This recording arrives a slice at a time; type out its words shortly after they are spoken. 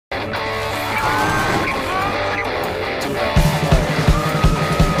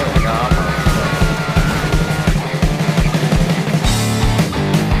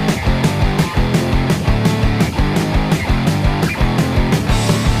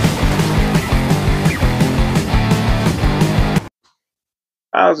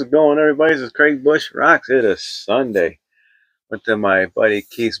How's it going, everybody? This is Craig Bush Rocks. It is Sunday. Went to my buddy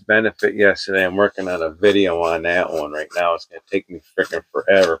Keith's benefit yesterday. I'm working on a video on that one right now. It's going to take me freaking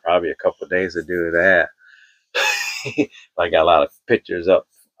forever, probably a couple of days to do that. I got a lot of pictures up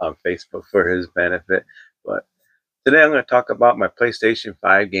on Facebook for his benefit. But today I'm going to talk about my PlayStation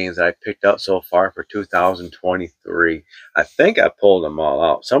 5 games that I picked up so far for 2023. I think I pulled them all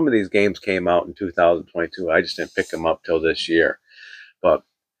out. Some of these games came out in 2022. I just didn't pick them up till this year. But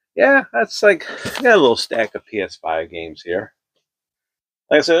yeah, that's like, I got a little stack of PS5 games here.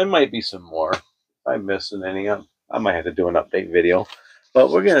 Like I said, there might be some more. If I'm missing any, I might have to do an update video.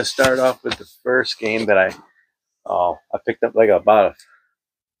 But we're going to start off with the first game that I picked up like about a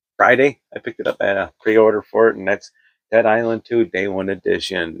Friday. I picked it up at a pre-order for it, and that's Dead Island 2 Day 1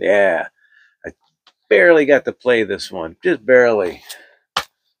 Edition. Yeah, I barely got to play this one. Just barely.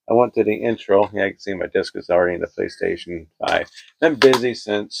 I went to the intro. Yeah, you can see my disc is already in the PlayStation 5. I'm busy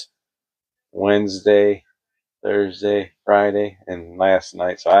since Wednesday, Thursday, Friday, and last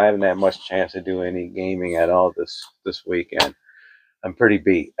night, so I haven't had much chance to do any gaming at all this weekend. I'm pretty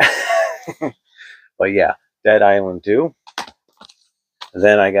beat. But yeah, Dead Island 2.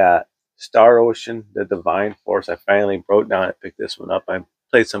 Then I got Star Ocean, The Divine Force. I finally broke down and picked this one up. I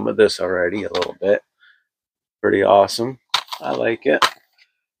played some of this already a little bit. Pretty awesome. I like it.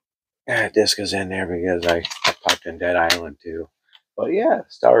 Yeah, disc is in there because I popped in Dead Island 2. But yeah,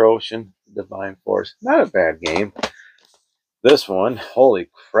 Star Ocean, Divine Force. Not a bad game. This one, holy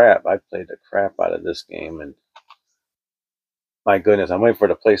crap, I played the crap out of this game. And my goodness, I'm waiting for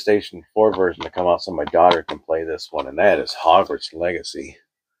the PlayStation 4 version to come out so my daughter can play this one. And that is Hogwarts Legacy.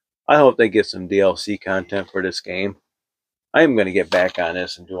 I hope they get some DLC content for this game. I am going to get back on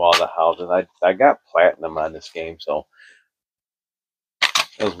this and do all the houses. I got platinum on this game, so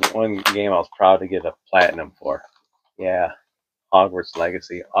it was one game I was proud to get a platinum for. Yeah, Hogwarts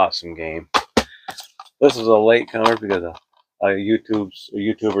Legacy, awesome game. This is a latecomer because a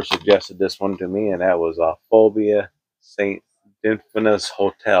YouTuber suggested this one to me, and that was Phobia St. Infinus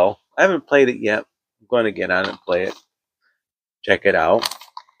Hotel. I haven't played it yet. I'm going to get on it and play it. Check it out.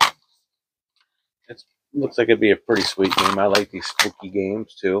 It looks like it'd be a pretty sweet game. I like these spooky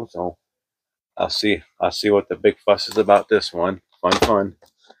games too, so I'll see what the big fuss is about this one. Fun.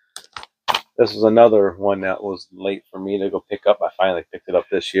 This is another one that was late for me to go pick up. I finally picked it up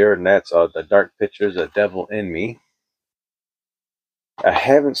this year, and that's The Dark Pictures, The Devil in Me. I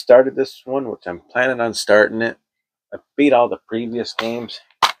haven't started this one, which I'm planning on starting it. I beat all the previous games.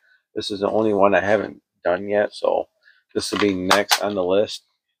 This is the only one I haven't done yet, so this will be next on the list.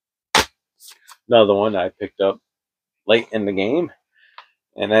 Another one I picked up late in the game,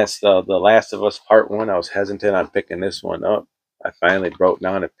 and that's The Last of Us Part 1. I was hesitant on picking this one up. I finally broke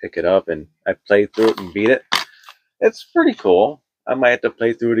down and pick it up, and I played through it and beat it. It's pretty cool. I might have to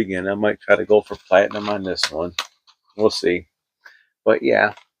play through it again. I might try to go for platinum on this one. We'll see. But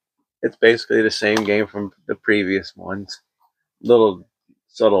yeah, it's basically the same game from the previous ones. Little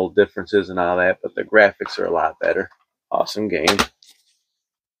subtle differences and all that, but the graphics are a lot better. Awesome game.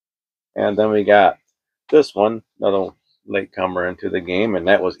 And then we got this one, another latecomer into the game, and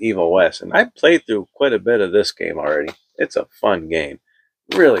that was Evil West. And I played through quite a bit of this game already. It's a fun game.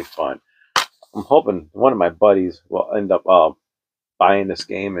 Really fun. I'm hoping one of my buddies will end up buying this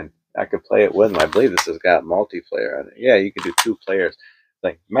game and I could play it with him. I believe this has got multiplayer on it. Yeah, you can do 2 players.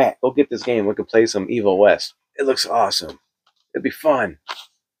 Like, Matt, go get this game. We can play some Evil West. It looks awesome. It'd be fun.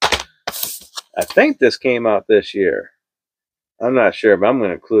 I think this came out this year. I'm not sure, but I'm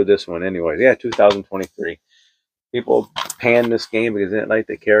going to include this one anyway. Yeah, 2023. People pan this game because they didn't like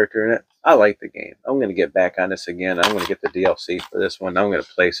the character in it. I like the game. I'm going to get back on this again. I'm going to get the DLC for this one. I'm going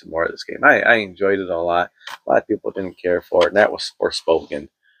to play some more of this game. I enjoyed it a lot. A lot of people didn't care for it, and that was Forspoken.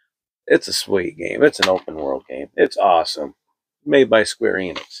 It's a sweet game. It's an open world game. It's awesome. Made by Square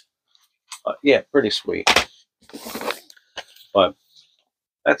Enix. Yeah, pretty sweet. But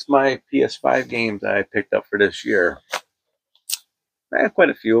that's my PS5 games that I picked up for this year. I had quite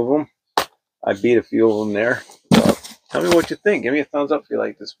a few of them. I beat a few of them there. Tell me what you think. Give me a thumbs up if you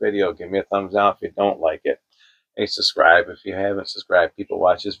like this video. Give me a thumbs down if you don't like it. Hey, subscribe if you haven't subscribed. People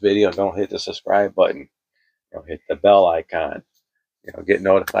watch this video, don't hit the subscribe button. Hit the bell icon. Get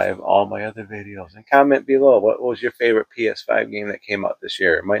notified of all my other videos. And comment below, what was your favorite PS5 game that came out this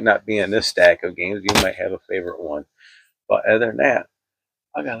year? It might not be in this stack of games. You might have a favorite one. But other than that,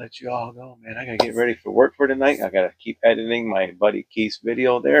 I gotta let you all go, man. I gotta get ready for work for tonight. I gotta keep editing my buddy Keith's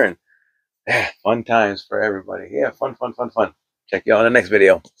video there, and fun times for everybody. Yeah, fun. Check you all in the next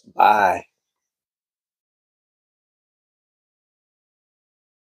video. Bye.